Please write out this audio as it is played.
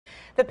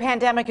The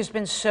pandemic has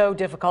been so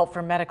difficult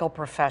for medical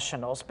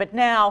professionals, but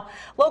now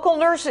local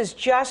nurses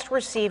just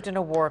received an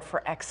award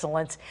for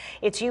excellence.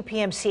 It's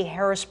UPMC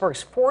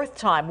Harrisburg's fourth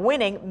time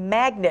winning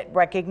magnet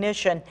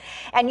recognition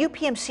and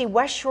UPMC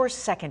West Shore's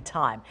second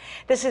time.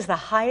 This is the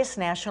highest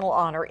national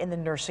honor in the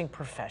nursing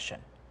profession.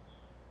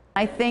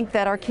 I think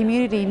that our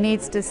community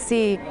needs to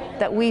see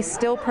that we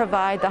still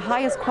provide the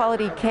highest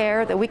quality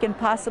care that we can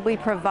possibly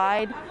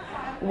provide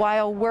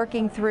while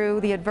working through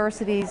the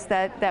adversities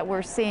that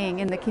we're seeing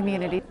in the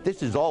community.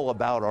 This is all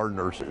about our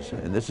nurses,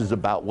 and this is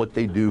about what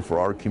they do for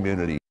our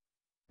community.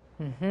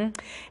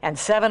 And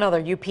 7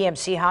 other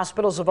UPMC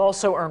hospitals have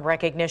also earned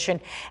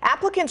recognition.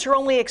 Applicants are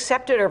only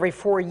accepted every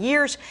 4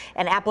 years,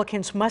 and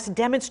applicants must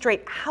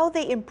demonstrate how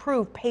they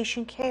improve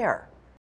patient care.